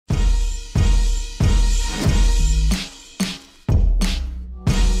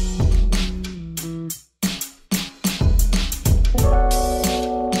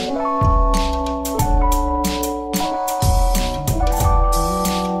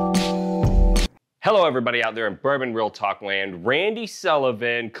Hello, everybody out there in Bourbon Real Talk land. Randy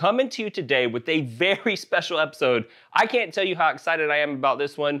Sullivan coming to you today with a very special episode. I can't tell you how excited I am about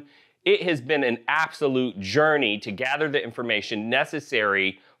this one. It has been an absolute journey to gather the information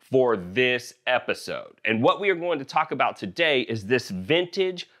necessary for this episode. And what we are going to talk about today is this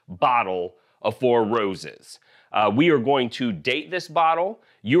vintage bottle of Four Roses. We are going to date this bottle.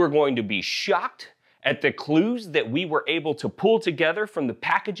 You are going to be shocked at the clues that we were able to pull together from the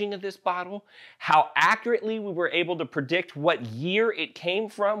packaging of this bottle, how accurately we were able to predict what year it came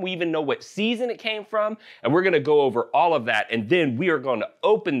from. We even know what season it came from, and we're gonna go over all of that, and then we are gonna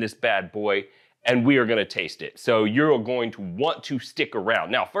open this bad boy and we are gonna taste it. So you're going to want to stick around.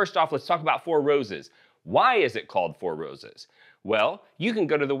 Now, first off, let's talk about Four Roses. Why is it called Four Roses? Well, you can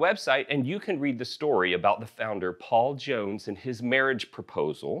go to the website and you can read the story about the founder, Paul Jones, and his marriage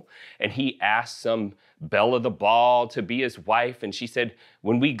proposal. And he asked some belle of the ball to be his wife. And she said,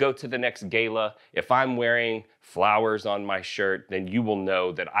 when we go to the next gala, if I'm wearing flowers on my shirt, then you will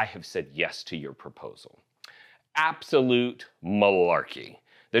know that I have said yes to your proposal. Absolute malarkey.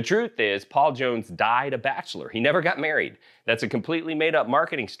 The truth is, Paul Jones died a bachelor. He never got married. That's a completely made up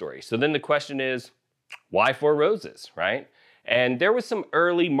marketing story. So then the question is, why Four Roses, right? And there was some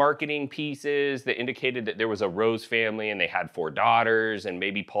early marketing pieces that indicated that there was a Rose family and they had four daughters, and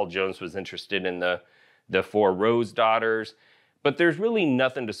maybe Paul Jones was interested in the four Rose daughters, but there's really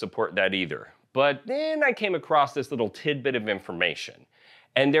nothing to support that either. But then I came across this little tidbit of information,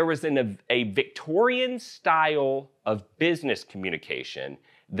 and there was a Victorian style of business communication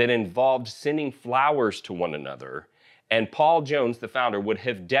that involved sending flowers to one another. And Paul Jones, the founder, would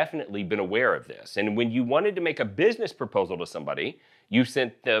have definitely been aware of this. And when you wanted to make a business proposal to somebody, you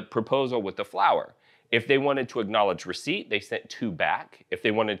sent the proposal with the flower. If they wanted to acknowledge receipt, they sent 2 back. If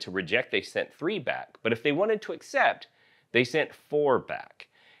they wanted to reject, they sent 3 back. But if they wanted to accept, they sent 4 back.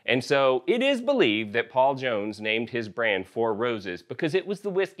 And so it is believed that Paul Jones named his brand Four Roses because it was the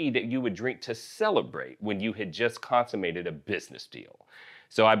whiskey that you would drink to celebrate when you had just consummated a business deal.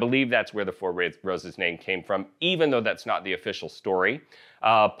 So I believe that's where the Four Roses name came from, even though that's not the official story.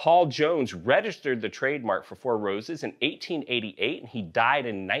 Paul Jones registered the trademark for Four Roses in 1888, and he died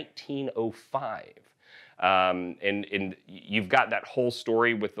in 1905. And you've got that whole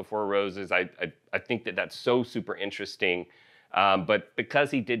story with the Four Roses. I think that that's so super interesting. But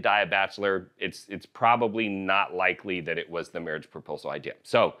because he did die a bachelor, it's probably not likely that it was the marriage proposal idea.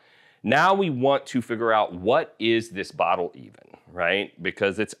 So now we want to figure out, what is this bottle even, right?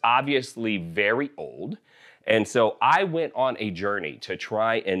 Because it's obviously very old. And so I went on a journey to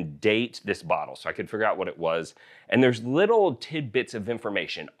try and date this bottle so I could figure out what it was. And there's little tidbits of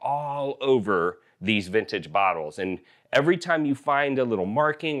information all over these vintage bottles. And every time you find a little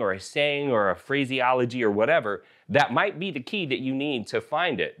marking or a saying or a phraseology or whatever, that might be the key that you need to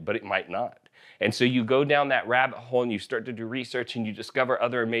find it, but it might not. And so you go down that rabbit hole and you start to do research and you discover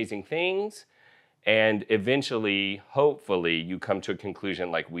other amazing things. And eventually, hopefully, you come to a conclusion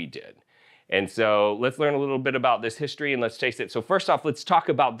like we did. And so let's learn a little bit about this history and let's taste it. So first off, let's talk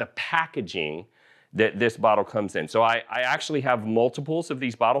about the packaging that this bottle comes in. So I actually have multiples of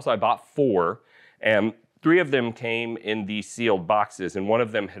these bottles. I bought 4, and 3 of them came in these sealed boxes, and one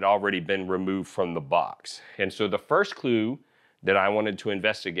of them had already been removed from the box. And so the first clue that I wanted to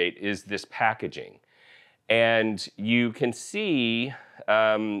investigate is this packaging. And you can see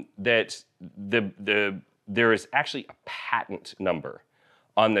that there is actually a patent number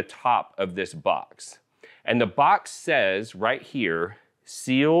on the top of this box. And the box says right here,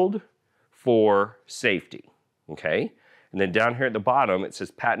 sealed for safety, okay? And then down here at the bottom, it says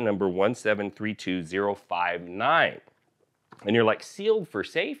patent number 1732059. And you're like, sealed for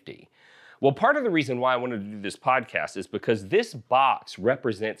safety? Well, part of the reason why I wanted to do this podcast is because this box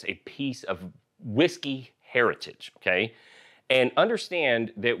represents a piece of whiskey heritage, okay? And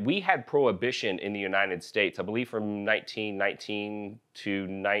understand that we had prohibition in the United States, I believe from 1919 to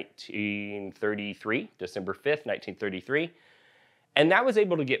 1933, December 5th, 1933. And that was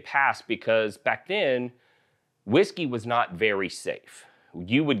able to get passed because back then, whiskey was not very safe.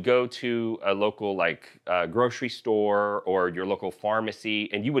 You would go to a local grocery store or your local pharmacy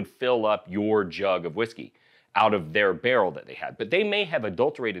and you would fill up your jug of whiskey out of their barrel that they had. But they may have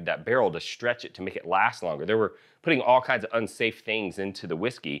adulterated that barrel to stretch it to make it last longer. They were putting all kinds of unsafe things into the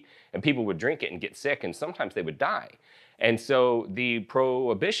whiskey and people would drink it and get sick and sometimes they would die. And so the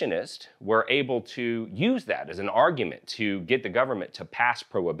prohibitionists were able to use that as an argument to get the government to pass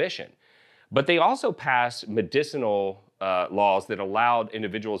prohibition. But they also passed medicinal laws that allowed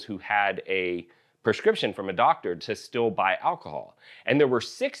individuals who had a prescription from a doctor to still buy alcohol. And there were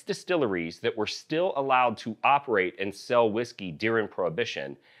 6 distilleries that were still allowed to operate and sell whiskey during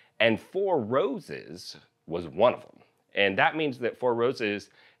Prohibition. and Four Roses was one of them. And that means that Four Roses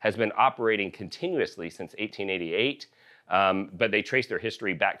has been operating continuously since 1888, but they trace their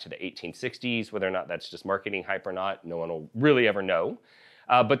history back to the 1860s. Whether or not that's just marketing hype or not, no one will really ever know.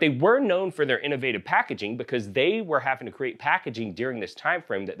 But they were known for their innovative packaging because they were having to create packaging during this time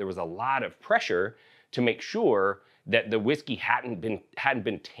frame that there was a lot of pressure to make sure that the whiskey hadn't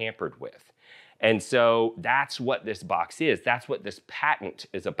been tampered with. And so that's what this box is. That's what this patent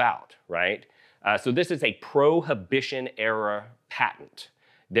is about, right? So this is a Prohibition era patent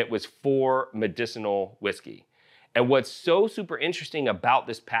that was for medicinal whiskey. And what's so super interesting about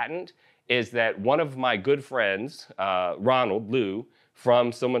this patent is that one of my good friends, Ronald Lou,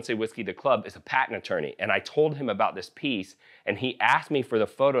 from Someone Say Whiskey the Club, is a patent attorney. And I told him about this piece, and he asked me for the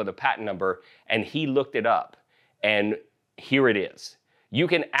photo of the patent number, and he looked it up. And here it is. You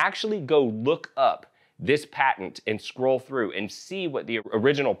can actually go look up this patent and scroll through and see what the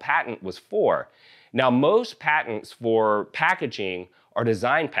original patent was for. Now, most patents for packaging are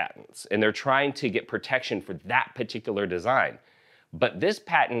design patents, and they're trying to get protection for that particular design. But this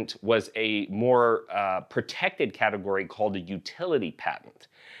patent was a more protected category called a utility patent.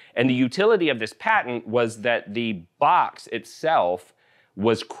 And the utility of this patent was that the box itself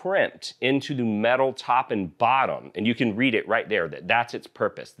was crimped into the metal top and bottom. And you can read it right there, that that's its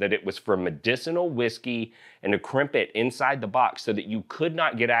purpose, that it was for medicinal whiskey and to crimp it inside the box so that you could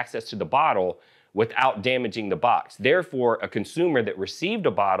not get access to the bottle without damaging the box. Therefore, a consumer that received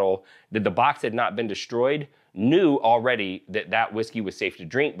a bottle that the box had not been destroyed knew already that that whiskey was safe to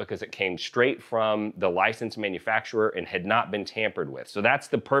drink because it came straight from the licensed manufacturer and had not been tampered with. So that's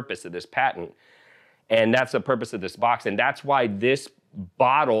the purpose of this patent. And that's the purpose of this box. And that's why this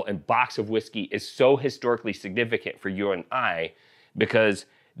bottle and box of whiskey is so historically significant for you and I, because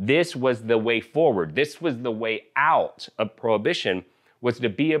this was the way forward. This was the way out of Prohibition, was to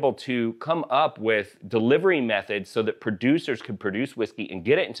be able to come up with delivery methods so that producers could produce whiskey and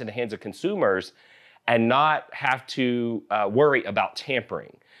get it into the hands of consumers and not have to worry about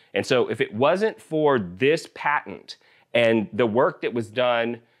tampering. And so if it wasn't for this patent and the work that was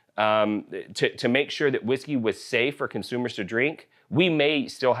done to make sure that whiskey was safe for consumers to drink, we may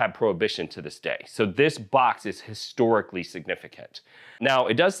still have Prohibition to this day. So this box is historically significant. Now,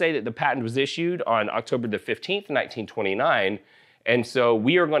 it does say that the patent was issued on October the 15th, 1929. And so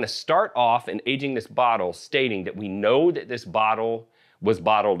we are going to start off in aging this bottle stating that we know that this bottle was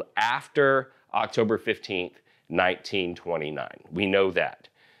bottled after October 15th, 1929. We know that,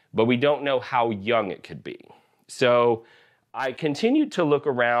 but we don't know how young it could be. So I continued to look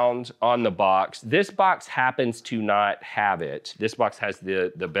around on the box. This box happens to not have it. This box has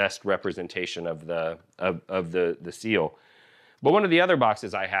the best representation of the seal. But one of the other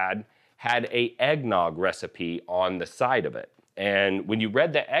boxes I had a eggnog recipe on the side of it. And when you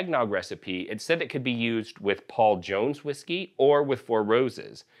read the eggnog recipe, it said it could be used with Paul Jones whiskey or with Four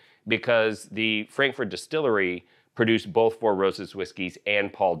Roses, because the Frankfurt distillery produced both Four Roses whiskeys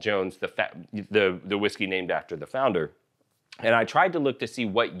and Paul Jones, the whiskey named after the founder. And I tried to look to see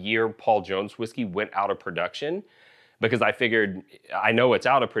what year Paul Jones whiskey went out of production, because I figured, I know it's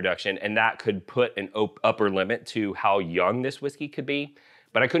out of production, and that could put an upper limit to how young this whiskey could be,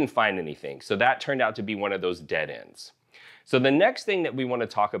 but I couldn't find anything. So that turned out to be one of those dead ends. So the next thing that we want to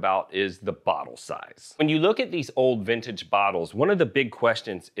talk about is the bottle size. When you look at these old vintage bottles, one of the big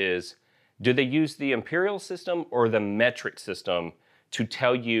questions is, do they use the imperial system or the metric system to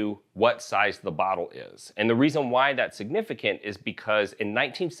tell you what size the bottle is? And the reason why that's significant is because in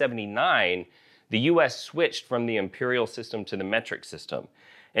 1979, the US switched from the imperial system to the metric system.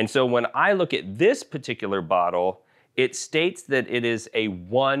 And so when I look at this particular bottle, it states that it is a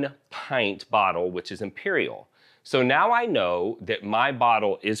 1 pint bottle, which is imperial. So now I know that my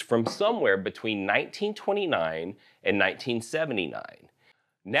bottle is from somewhere between 1929 and 1979.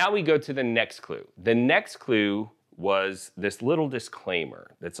 Now we go to the next clue. The next clue was this little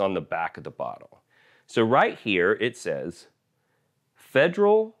disclaimer that's on the back of the bottle. So right here it says,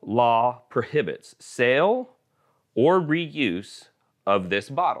 federal law prohibits sale or reuse of this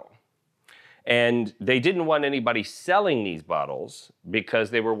bottle. And they didn't want anybody selling these bottles because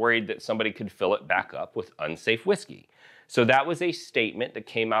they were worried that somebody could fill it back up with unsafe whiskey. So that was a statement that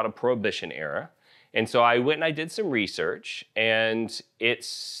came out of Prohibition era. And so I went and I did some research, and it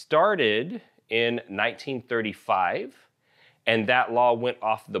started in 1935, and that law went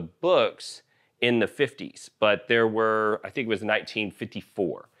off the books in the 50s. But there were, I think it was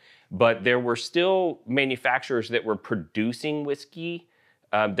 1954, but there were still manufacturers that were producing whiskey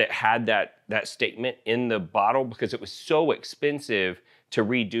that had that statement in the bottle because it was so expensive to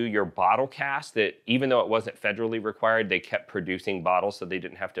redo your bottle cast, that even though it wasn't federally required, they kept producing bottles so they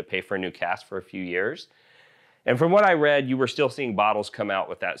didn't have to pay for a new cast for a few years. And from what I read, you were still seeing bottles come out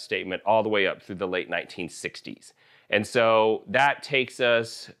with that statement all the way up through the late 1960s. And so that takes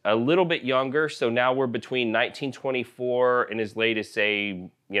us a little bit younger. So now we're between 1924 and as late as, say,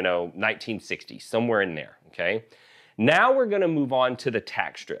 1960, somewhere in there, okay? Now we're gonna move on to the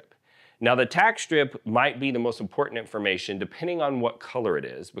tax strip. Now the tax strip might be the most important information depending on what color it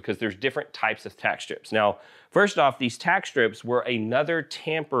is, because there's different types of tax strips. Now, first off, these tax strips were another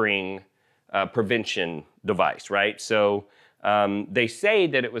tampering prevention device, right? So they say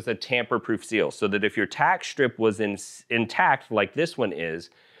that it was a tamper-proof seal, so that if your tax strip was intact like this one is,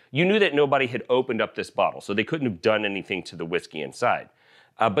 you knew that nobody had opened up this bottle, so they couldn't have done anything to the whiskey inside.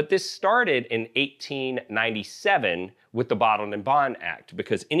 But this started in 1897 with the Bottled and Bond Act,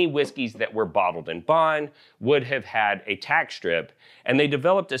 because any whiskeys that were bottled and bond would have had a tax strip, and they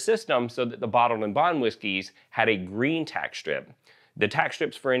developed a system so that the bottled and bond whiskeys had a green tax strip. The tax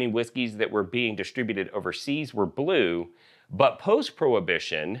strips for any whiskeys that were being distributed overseas were blue, but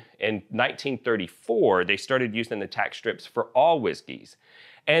post-Prohibition in 1934, they started using the tax strips for all whiskeys.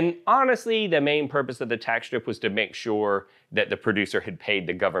 And honestly, the main purpose of the tax strip was to make sure that the producer had paid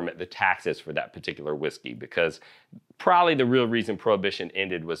the government the taxes for that particular whiskey, because probably the real reason Prohibition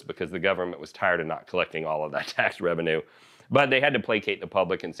ended was because the government was tired of not collecting all of that tax revenue. But they had to placate the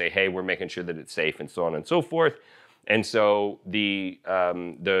public and say, hey, we're making sure that it's safe and so on and so forth. And so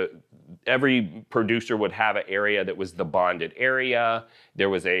every producer would have an area that was the bonded area. There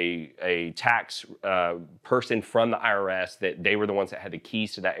was a tax person from the IRS that they were the ones that had the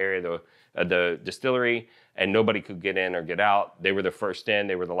keys to that area, the distillery, and nobody could get in or get out. They were the first in,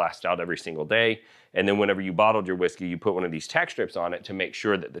 they were the last out every single day. And then whenever you bottled your whiskey, you put one of these tax strips on it to make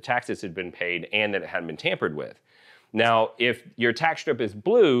sure that the taxes had been paid and that it hadn't been tampered with. Now, if your tax strip is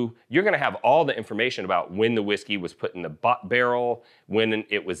blue, you're gonna have all the information about when the whiskey was put in the barrel, when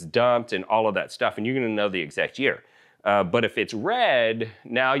it was dumped, and all of that stuff, and you're gonna know the exact year. But if it's red,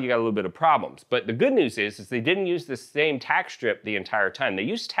 now you got a little bit of problems. But the good news is they didn't use the same tax strip the entire time. They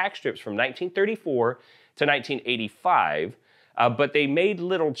used tax strips from 1934 to 1985, but they made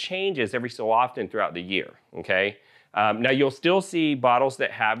little changes every so often throughout the year, okay? Now you'll still see bottles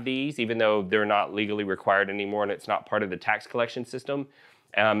that have these, even though they're not legally required anymore and it's not part of the tax collection system.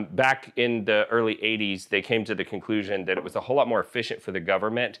 Back in the early 80s, they came to the conclusion that it was a whole lot more efficient for the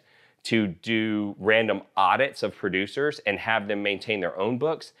government to do random audits of producers and have them maintain their own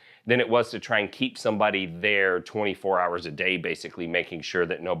books than it was to try and keep somebody there 24 hours a day, basically making sure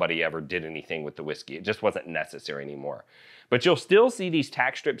that nobody ever did anything with the whiskey. It just wasn't necessary anymore. But you'll still see these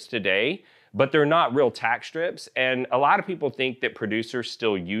tax strips today, but they're not real tax strips. And a lot of people think that producers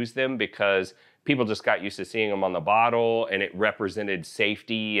still use them because people just got used to seeing them on the bottle and it represented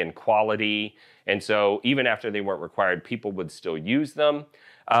safety and quality. And so even after they weren't required, people would still use them.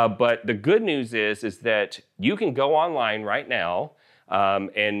 But the good news is that you can go online right now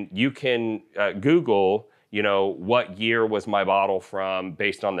and you can Google, what year was my bottle from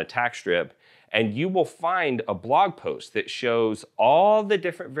based on the tax strip. And you will find a blog post that shows all the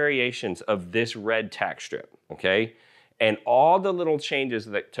different variations of this red tax strip, okay? And all the little changes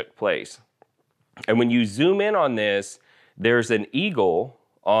that took place. And when you zoom in on this, there's an eagle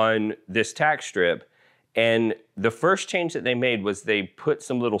on this tax strip. And the first change that they made was they put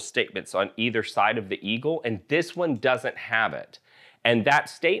some little statements on either side of the eagle, and this one doesn't have it. And that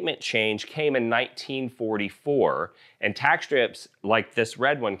statement change came in 1944, and tax strips like this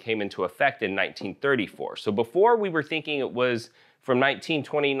red one came into effect in 1934. So before we were thinking it was from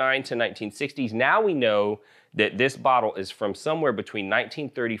 1929 to 1960s, now we know that this bottle is from somewhere between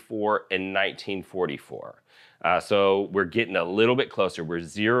 1934 and 1944. So we're getting a little bit closer, we're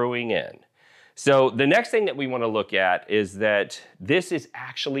zeroing in. So the next thing that we want to look at is that this is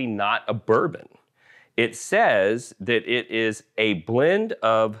actually not a bourbon. It says that it is a blend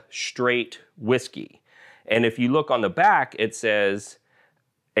of straight whiskey. And if you look on the back, it says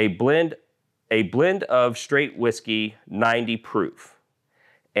a blend of straight whiskey, 90 proof.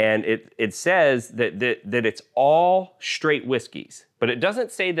 And it says that it's all straight whiskeys, but it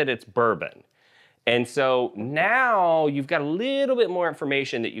doesn't say that it's bourbon. And so now you've got a little bit more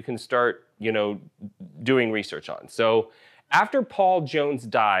information that you can start, doing research on. So after Paul Jones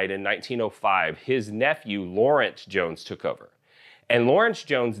died in 1905, his nephew, Lawrence Jones, took over. And Lawrence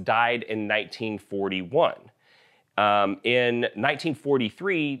Jones died in 1941. In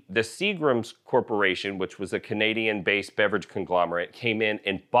 1943, the Seagram's Corporation, which was a Canadian-based beverage conglomerate, came in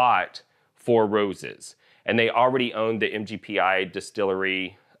and bought Four Roses. And they already owned the MGPI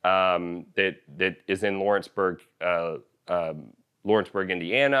distillery that is in Lawrenceburg, Lawrenceburg,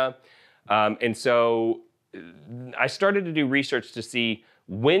 Indiana. And so I started to do research to see,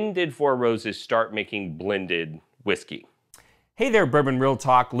 when did Four Roses start making blended whiskey? Hey there, Bourbon Real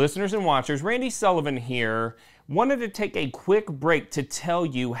Talk listeners and watchers. Randy Sullivan here. Wanted to take a quick break to tell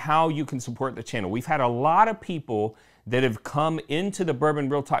you how you can support the channel. We've had a lot of people that have come into the Bourbon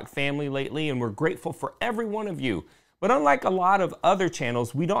Real Talk family lately, and we're grateful for every one of you. But unlike a lot of other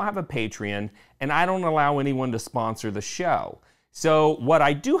channels, we don't have a Patreon, and I don't allow anyone to sponsor the show. So what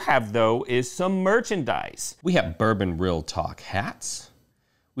I do have, though, is some merchandise. We have Bourbon Real Talk hats.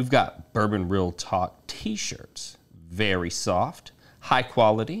 We've got Bourbon Real Talk t-shirts. Very soft, high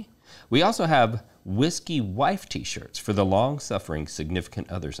quality. We also have Whiskey Wife t-shirts for the long-suffering significant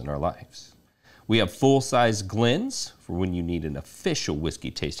others in our lives. We have full-size Glens for when you need an official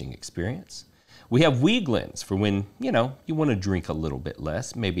whiskey tasting experience. We have wee Glens for when, you want to drink a little bit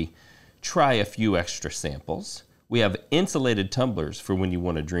less, maybe try a few extra samples. We have insulated tumblers for when you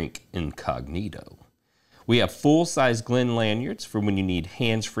want to drink incognito. We have full-size Glen lanyards for when you need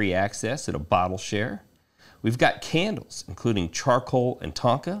hands-free access at a bottle share. We've got candles, including charcoal and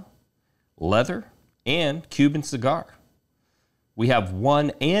tonka, leather, and Cuban cigar. We have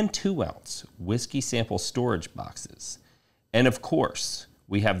 1 and 2 ounce whiskey sample storage boxes. And of course,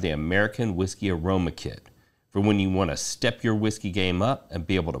 we have the American Whiskey Aroma Kit for when you want to step your whiskey game up and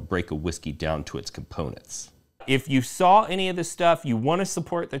be able to break a whiskey down to its components. If you saw any of this stuff, you want to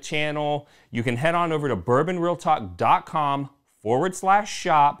support the channel, you can head on over to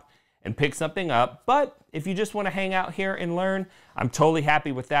bourbonrealtalk.com/shop and pick something up. But if you just want to hang out here and learn, I'm totally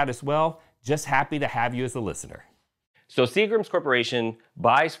happy with that as well. Just happy to have you as a listener. So Seagram's Corporation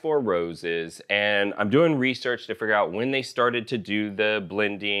buys Four Roses, and I'm doing research to figure out when they started to do the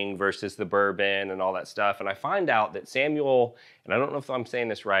blending versus the bourbon and all that stuff. And I find out that Samuel, and I don't know if I'm saying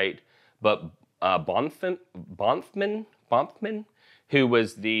this right, but Bonfman, who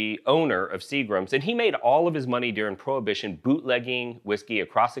was the owner of Seagram's, and he made all of his money during Prohibition bootlegging whiskey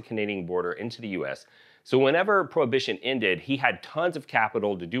across the Canadian border into the US. So whenever Prohibition ended, he had tons of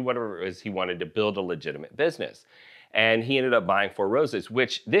capital to do whatever it was he wanted to build a legitimate business. And he ended up buying Four Roses,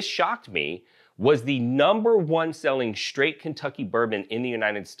 which, this shocked me, was the #1 selling straight Kentucky bourbon in the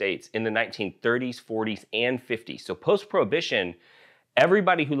United States in the 1930s, 40s, and 50s. So post-Prohibition,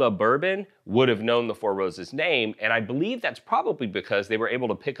 everybody who loved bourbon would have known the Four Roses name, and I believe that's probably because they were able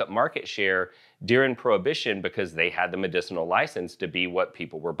to pick up market share during Prohibition because they had the medicinal license to be what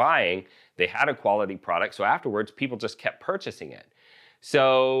people were buying. They had a quality product, so afterwards people just kept purchasing it.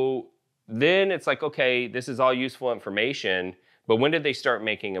 So then it's like, okay, this is all useful information, but when did they start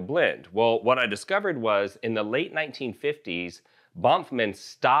making a blend? Well, what I discovered was in the late 1950s, Bonfman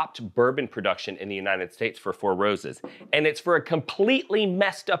stopped bourbon production in the United States for Four Roses. And it's for a completely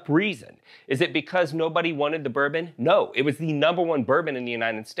messed up reason. Is it because nobody wanted the bourbon? No, it was the #1 bourbon in the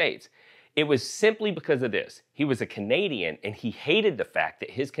United States. It was simply because of this. He was a Canadian, and he hated the fact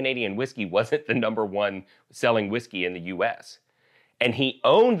that his Canadian whiskey wasn't the #1 selling whiskey in the US. And he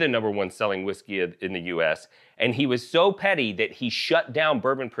owned the #1 selling whiskey in the US, and he was so petty that he shut down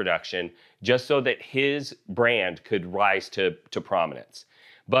bourbon production just so that his brand could rise to prominence.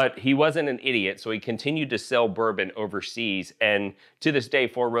 But he wasn't an idiot, so he continued to sell bourbon overseas, and to this day,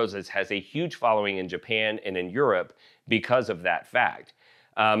 Four Roses has a huge following in Japan and in Europe because of that fact.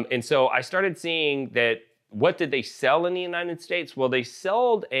 And so I started seeing that, what did they sell in the United States? Well, they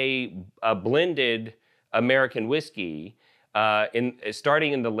sold a blended American whiskey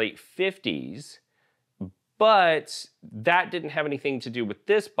starting in the late 50s, but that didn't have anything to do with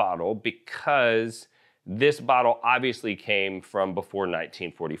this bottle because this bottle obviously came from before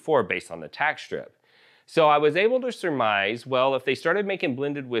 1944 based on the tax strip. So I was able to surmise, well, if they started making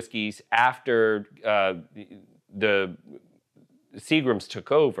blended whiskeys after the Seagram's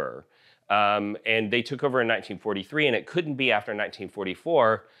took over, and they took over in 1943, and it couldn't be after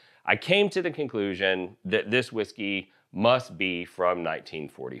 1944, I came to the conclusion that this whiskey must be from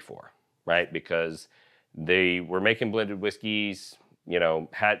 1944, right? Because they were making blended whiskeys,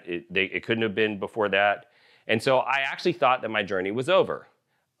 it couldn't have been before that. And so I actually thought that my journey was over.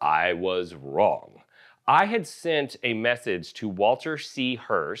 I was wrong. I had sent a message to Walter C.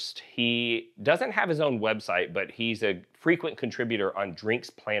 Hurst. He doesn't have his own website, but he's a frequent contributor on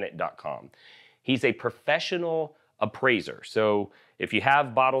drinksplanet.com. He's a professional appraiser. So if you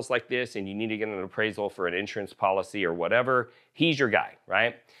have bottles like this and you need to get an appraisal for an insurance policy or whatever, he's your guy,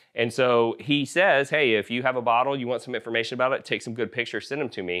 right? And so he says, hey, if you have a bottle, you want some information about it, take some good pictures, send them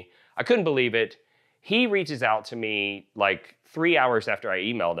to me. I couldn't believe it. He reaches out to me like 3 hours after I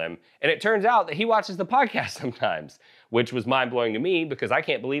emailed him, and it turns out that he watches the podcast sometimes, which was mind-blowing to me because I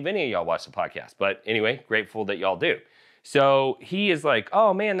can't believe any of y'all watch the podcast. But anyway, grateful that y'all do. So he is like,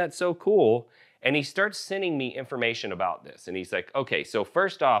 oh man, that's so cool. And he starts sending me information about this. And he's like, okay, so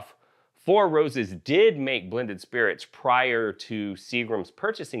first off, Four Roses did make blended spirits prior to Seagram's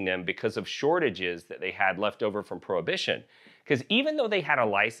purchasing them because of shortages that they had left over from Prohibition. Because even though they had a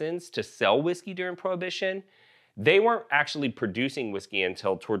license to sell whiskey during Prohibition, they weren't actually producing whiskey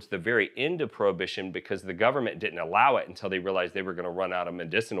until towards the very end of Prohibition because the government didn't allow it until they realized they were going to run out of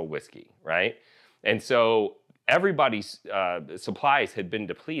medicinal whiskey, right? And so everybody's supplies had been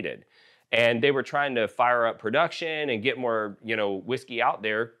depleted. And they were trying to fire up production and get more, whiskey out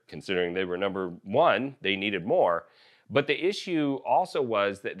there. Considering they were number one, they needed more. But the issue also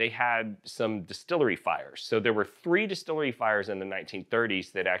was that they had some distillery fires. So there were 3 distillery fires in the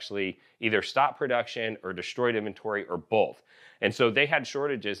 1930s that actually either stopped production or destroyed inventory or both. And so they had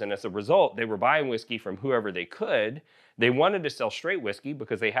shortages, and as a result, they were buying whiskey from whoever they could. They wanted to sell straight whiskey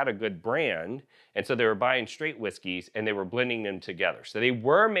because they had a good brand, and so they were buying straight whiskeys and they were blending them together. So they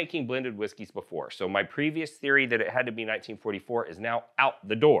were making blended whiskeys before. So my previous theory that it had to be 1944 is now out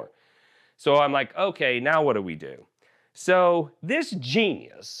the door. So I'm like, okay, now what do we do? So this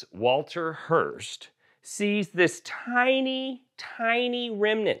genius, Walter Hurst, sees this tiny, tiny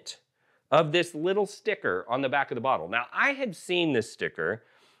remnant of this little sticker on the back of the bottle. Now, I had seen this sticker,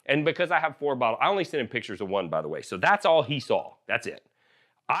 and because I have 4 bottles, I only sent him pictures of 1, by the way. So that's all he saw. That's it.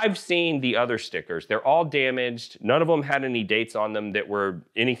 I've seen the other stickers. They're all damaged. None of them had any dates on them that were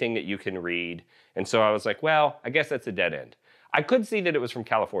anything that you can read. And so I was like, well, I guess that's a dead end. I could see that it was from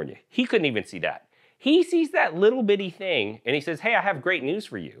California. He couldn't even see that. He sees that little bitty thing and he says, hey, I have great news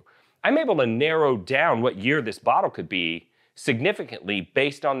for you. I'm able to narrow down what year this bottle could be significantly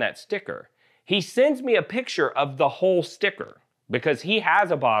based on that sticker. He sends me a picture of the whole sticker because he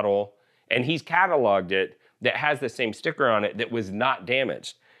has a bottle and he's cataloged it that has the same sticker on it that was not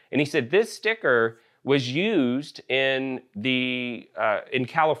damaged. And he said this sticker was used in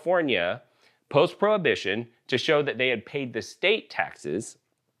California post-Prohibition to show that they had paid the state taxes.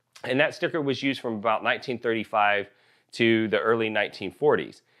 And that sticker was used from about 1935 to the early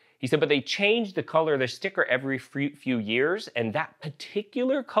 1940s. He said, but they changed the color of the sticker every few years, and that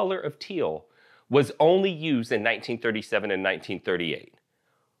particular color of teal was only used in 1937 and 1938.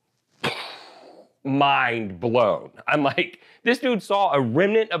 Mind blown. I'm like, this dude saw a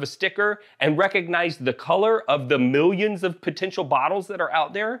remnant of a sticker and recognized the color of the millions of potential bottles that are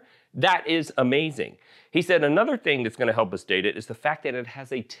out there. That is amazing. He said another thing that's going to help us date it is the fact that it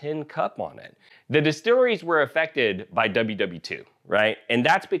has a tin cup on it. The distilleries were affected by WW2, right? And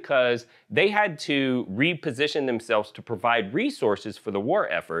that's because they had to reposition themselves to provide resources for the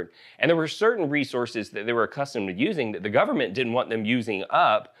war effort. And there were certain resources that they were accustomed to using that the government didn't want them using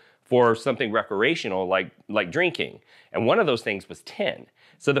up for something recreational like drinking. And one of those things was tin.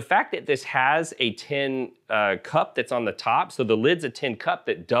 So the fact that this has a tin cup that's on the top, so the lid's a tin cup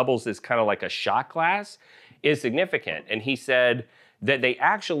that doubles as kind of like a shot glass, is significant. And he said that they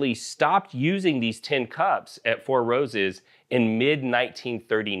actually stopped using these tin cups at Four Roses in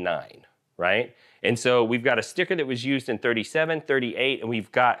mid-1939, right? And so we've got a sticker that was used in 37, 38, and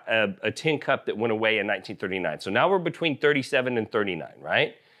we've got a tin cup that went away in 1939. So now we're between 37 and 39,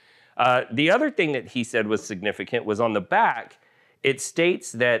 right? The other thing that he said was significant was on the back, it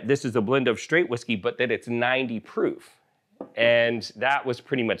states that this is a blend of straight whiskey, but that it's 90 proof. And that was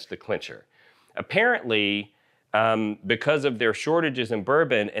pretty much the clincher. Apparently, because of their shortages in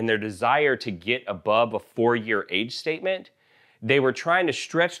bourbon and their desire to get above a 4-year age statement, they were trying to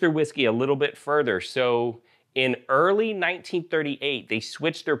stretch their whiskey a little bit further. So in early 1938, they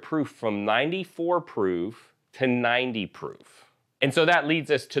switched their proof from 94 proof to 90 proof. And so that leads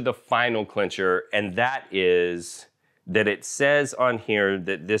us to the final clincher, and that is that it says on here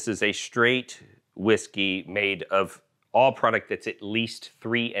that this is a straight whiskey made of all product that's at least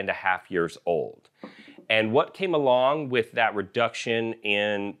 3.5 years old. And what came along with that reduction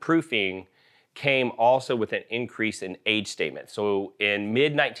in proofing came also with an increase in age statement. So in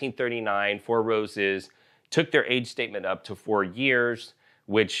mid-1939, Four Roses took their age statement up to 4 years,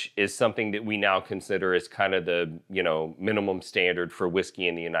 which is something that we now consider as kind of the, minimum standard for whiskey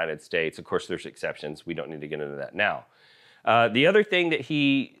in the United States. Of course, there's exceptions. We don't need to get into that now. The other thing that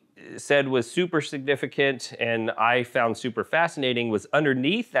he said was super significant and I found super fascinating was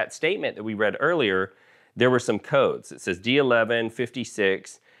underneath that statement that we read earlier, there were some codes. It says D11,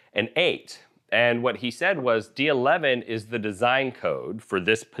 56, and 8. And what he said was D11 is the design code for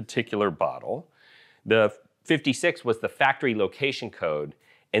this particular bottle. The 56 was the factory location code,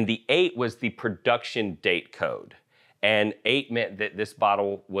 and the 8 was the production date code. And 8 meant that this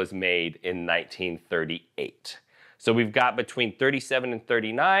bottle was made in 1938. So we've got between 37 and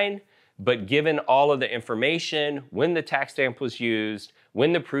 39, but given all of the information, when the tax stamp was used,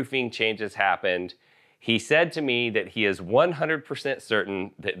 when the proofing changes happened, he said to me that he is 100%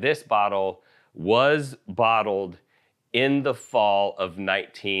 certain that this bottle was bottled in the fall of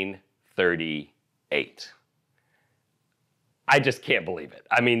 1938. I just can't believe it.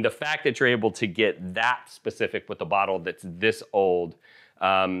 I mean, the fact that you're able to get that specific with a bottle that's this old.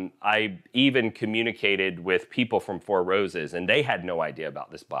 I even communicated with people from Four Roses, and they had no idea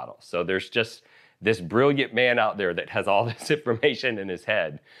about this bottle. So there's just this brilliant man out there that has all this information in his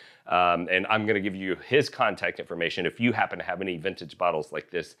head. And I'm going to give you his contact information if you happen to have any vintage bottles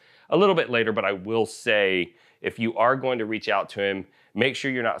like this a little bit later. But I will say, if you are going to reach out to him, make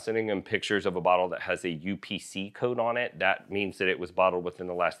sure you're not sending him pictures of a bottle that has a UPC code on it. That means that it was bottled within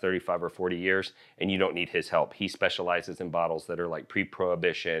the last 35 or 40 years, and you don't need his help. He specializes in bottles that are like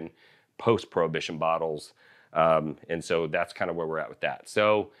pre-prohibition, post-prohibition bottles. And so that's kind of where we're at with that.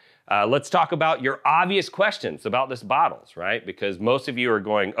 So let's talk about your obvious questions about this bottles, right? Because most of you are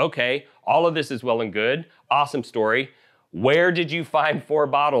going, okay, all of this is well and good. Awesome story. Where did you find 4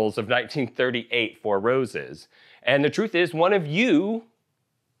 bottles of 1938 Four Roses? And the truth is, one of you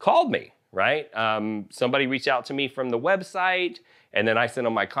called me, right? Somebody reached out to me from the website, and then I sent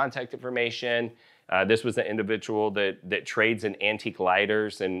them my contact information. This was an individual that trades in antique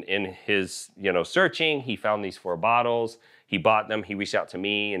lighters, and in his searching, he found these 4 bottles. He bought them. He reached out to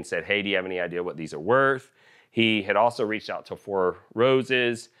me and said, hey, do you have any idea what these are worth? He had also reached out to Four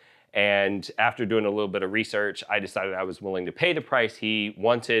Roses. And after doing a little bit of research, I decided I was willing to pay the price he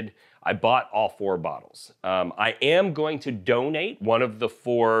wanted. I bought all 4 bottles. I am going to donate one of the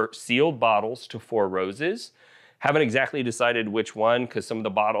 4 sealed bottles to Four Roses. Haven't exactly decided which one, because some of the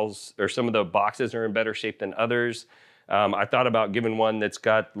bottles or some of the boxes are in better shape than others. I thought about giving one that's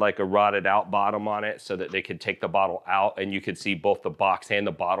got like a rotted out bottom on it so that they could take the bottle out and you could see both the box and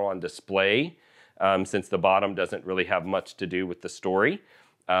the bottle on display, since the bottom doesn't really have much to do with the story.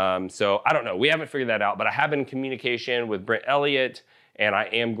 So I don't know, we haven't figured that out, but I have been in communication with Brent Elliott, and I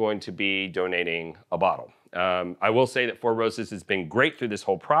am going to be donating a bottle. I will say that Four Roses has been great through this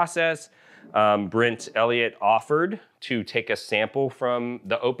whole process. Brent Elliott offered to take a sample from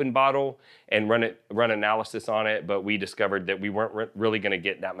the open bottle and run analysis on it, but we discovered that we weren't really going to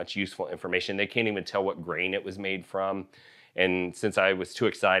get that much useful information. They can't even tell what grain it was made from. And since I was too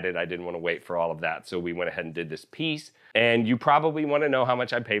excited, I didn't want to wait for all of that. So we went ahead and did this piece. And you probably want to know how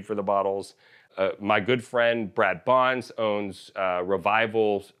much I paid for the bottles. My good friend Brad Bonds owns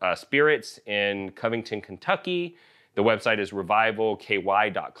Revival Spirits in Covington, Kentucky. The website is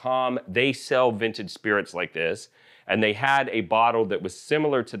revivalky.com. They sell vintage spirits like this. And they had a bottle that was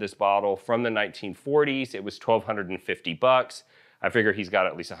similar to this bottle from the 1940s. It was $1,250. I figure he's got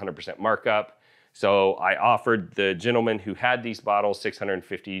at least 100% markup. So I offered the gentleman who had these bottles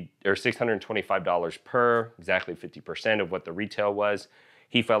 $625 per, exactly 50% of what the retail was.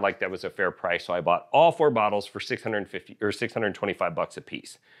 He felt like that was a fair price, so I bought all 4 bottles for $625 a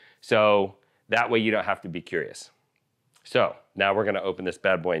piece. So that way you don't have to be curious. So now we're gonna open this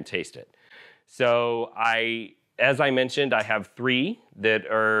bad boy and taste it. So as I mentioned, I have 3 that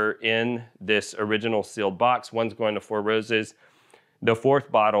are in this original sealed box. One's going to Four Roses. The 4th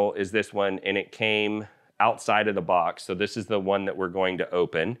bottle is this one, and it came outside of the box. So this is the one that we're going to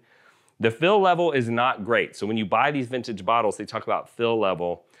open. The fill level is not great. So when you buy these vintage bottles, they talk about fill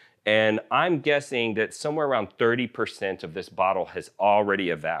level. And I'm guessing that somewhere around 30% of this bottle has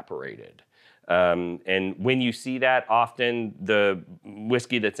already evaporated. And when you see that, often the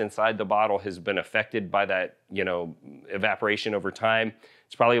whiskey that's inside the bottle has been affected by that, evaporation over time.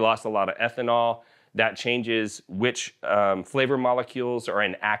 It's probably lost a lot of ethanol. That changes which flavor molecules are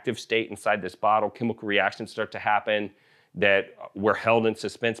in active state inside this bottle. Chemical reactions start to happen that were held in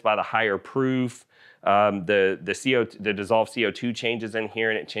suspense by the higher proof. The dissolved CO2 changes in here,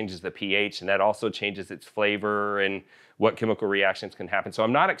 and it changes the pH, and that also changes its flavor and what chemical reactions can happen. So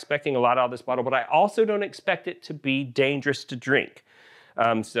I'm not expecting a lot out of this bottle, but I also don't expect it to be dangerous to drink.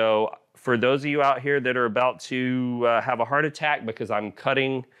 So for those of you out here that are about to have a heart attack because I'm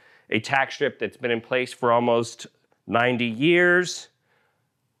cutting a tack strip that's been in place for almost 90 years,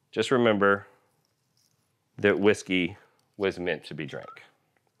 just remember that whiskey was meant to be drank.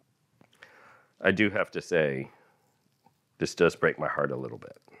 I do have to say, this does break my heart a little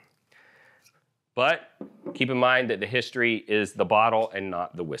bit. But keep in mind that the history is the bottle and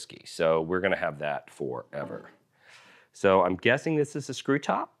not the whiskey. So we're gonna have that forever. So I'm guessing this is a screw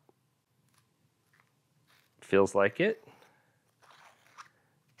top. Feels like it.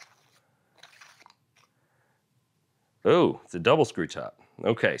 Oh, it's a double screw top.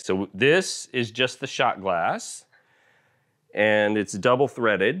 Okay, so this is just the shot glass. And it's double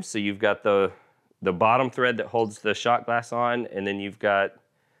threaded. So you've got the bottom thread that holds the shot glass on, and then you've got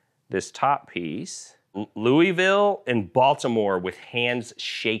this top piece. Louisville and Baltimore with hands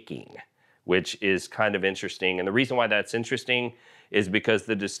shaking, which is kind of interesting. And the reason why that's interesting is because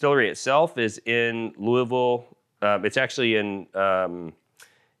the distillery itself is in Louisville. It's actually in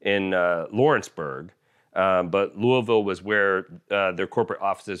Lawrenceburg, but Louisville was where their corporate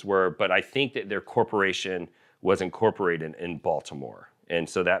offices were. But I think that their corporation was incorporated in Baltimore. And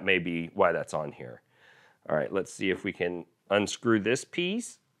so that may be why that's on here. All right, let's see if we can unscrew this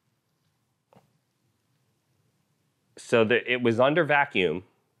piece. So it was under vacuum,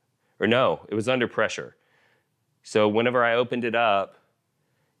 or no, it was under pressure. So whenever I opened it up,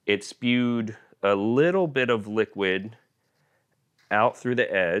 it spewed a little bit of liquid out through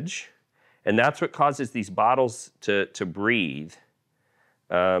the edge. And that's what causes these bottles to breathe.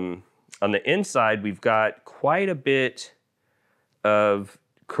 On the inside, we've got quite a bit of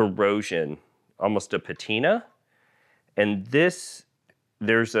corrosion, almost a patina. And there's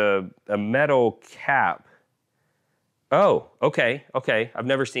a metal cap. Oh, okay. I've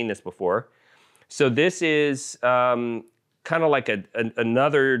never seen this before. So this is kind of like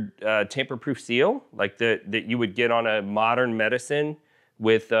another tamper-proof seal, like that you would get on a modern medicine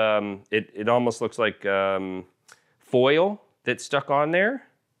with, it almost looks like foil that's stuck on there.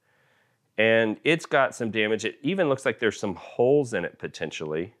 And it's got some damage. It even looks like there's some holes in it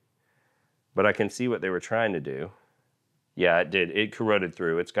potentially, but I can see what they were trying to do. Yeah, it did. It corroded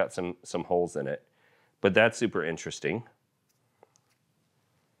through. It's got some holes in it, but that's super interesting.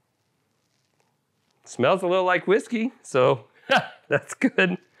 Smells a little like whiskey, so that's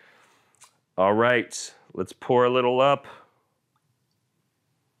good. All right, let's pour a little up.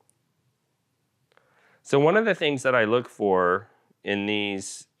 So one of the things that I look for in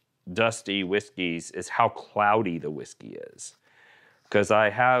these dusty whiskeys is how cloudy the whiskey is. Because I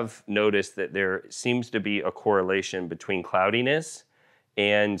have noticed that there seems to be a correlation between cloudiness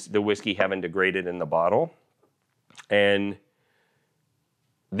and the whiskey having degraded in the bottle. And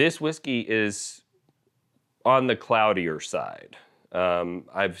this whiskey is on the cloudier side.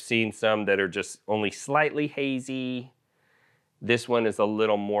 I've seen some that are just only slightly hazy. This one is a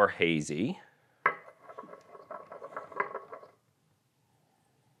little more hazy.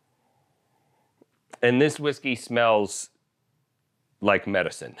 And this whiskey smells like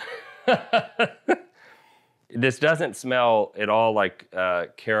medicine. This doesn't smell at all like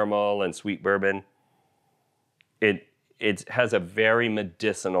caramel and sweet bourbon. It has a very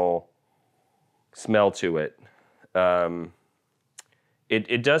medicinal smell to it.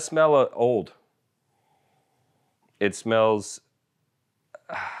 It does smell old. It smells,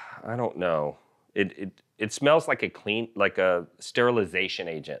 I don't know. It smells like a sterilization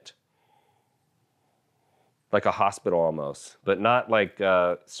agent. Like a hospital almost, but not like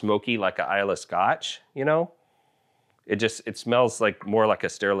smoky like a Islay Scotch, you know? It smells like more like a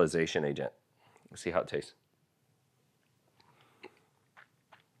sterilization agent. Let's see how it tastes.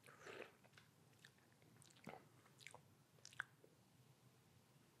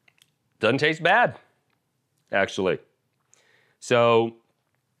 Doesn't taste bad, actually. So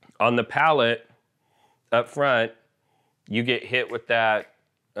on the palate up front, you get hit with that,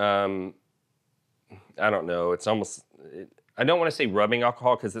 I don't know, it's almost, I don't want to say rubbing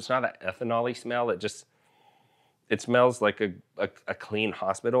alcohol because it's not an ethanol-y smell. It smells like a clean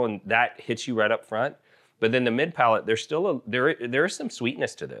hospital, and that hits you right up front. But then the mid palate, there's still there is some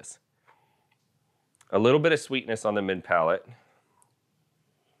sweetness to this. A little bit of sweetness on the mid palate.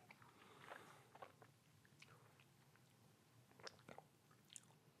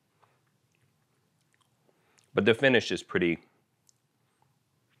 But the finish is pretty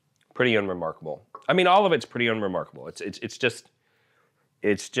unremarkable. I mean, all of it's pretty unremarkable. It's just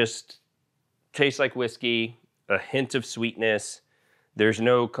tastes like whiskey, a hint of sweetness. There's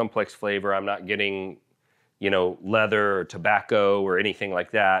no complex flavor. I'm not getting, leather or tobacco or anything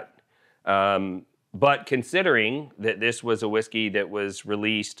like that. But considering that this was a whiskey that was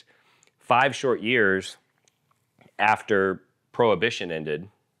released 5 short years after Prohibition ended,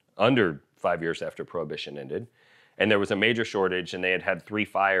 under 5 years after Prohibition ended, and there was a major shortage, and they had 3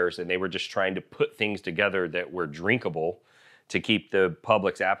 fires, and they were just trying to put things together that were drinkable to keep the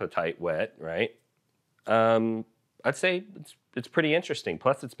public's appetite wet, right? I'd say it's pretty interesting.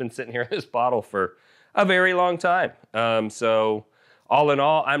 Plus, it's been sitting here in this bottle for a very long time. So all in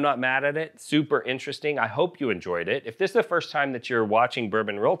all, I'm not mad at it. Super interesting. I hope you enjoyed it. If this is the first time that you're watching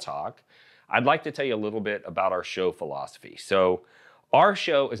Bourbon Real Talk, I'd like to tell you a little bit about our show philosophy. So our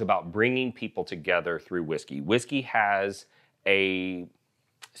show is about bringing people together through whiskey. Whiskey has a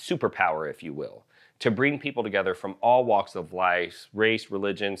superpower, if you will, to bring people together from all walks of life, race,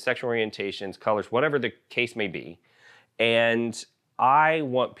 religion, sexual orientations, colors, whatever the case may be. And I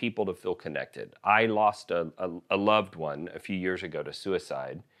want people to feel connected. I lost a loved one a few years ago to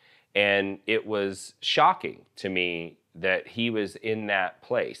suicide, and it was shocking to me that he was in that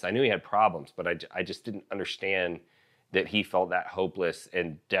place. I knew he had problems, but I just didn't understand that he felt that hopeless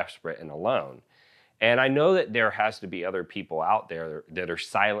and desperate and alone. And I know that there has to be other people out there that are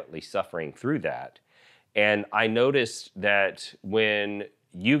silently suffering through that. And I noticed that when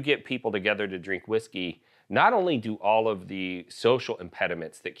you get people together to drink whiskey, not only do all of the social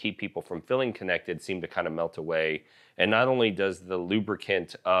impediments that keep people from feeling connected seem to kind of melt away, and not only does the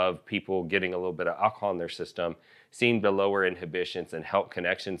lubricant of people getting a little bit of alcohol in their system seem to lower inhibitions and help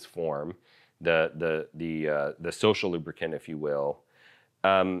connections form, the social lubricant, if you will,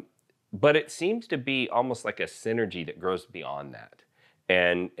 but it seems to be almost like a synergy that grows beyond that.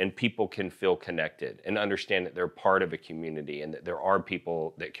 And people can feel connected and understand that they're part of a community and that there are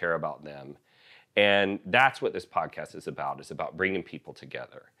people that care about them. And that's what this podcast is about bringing people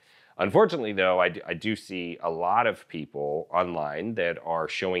together. Unfortunately, though, I do see a lot of people online that are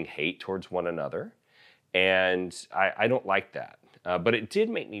showing hate towards one another. And I don't like that. But it did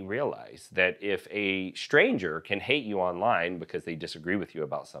make me realize that if a stranger can hate you online because they disagree with you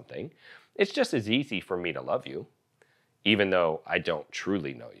about something, it's just as easy for me to love you, even though I don't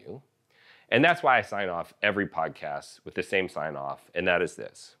truly know you. And that's why I sign off every podcast with the same sign off, and that is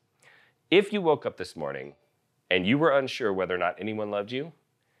this. If you woke up this morning and you were unsure whether or not anyone loved you,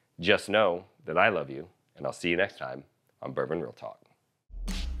 just know that I love you, and I'll see you next time on Bourbon Real Talk.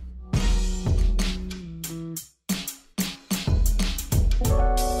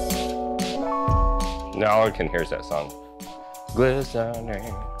 Now all I can hear is that song.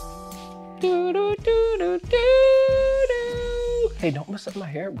 Glistening. Do, do, do, do, do, do. Hey, don't mess up my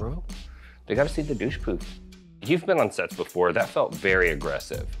hair, bro. They gotta see the douche poof. You've been on sets before. That felt very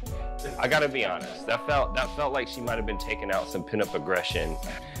aggressive. I gotta be honest. That felt like she might have been taking out some pinup aggression,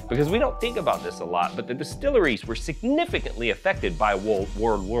 because we don't think about this a lot, but the distilleries were significantly affected by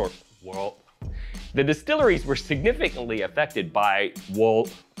The distilleries were significantly affected by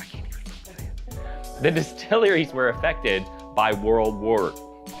The distilleries were affected by World War.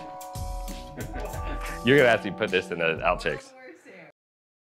 You're gonna have to put this in the outtakes.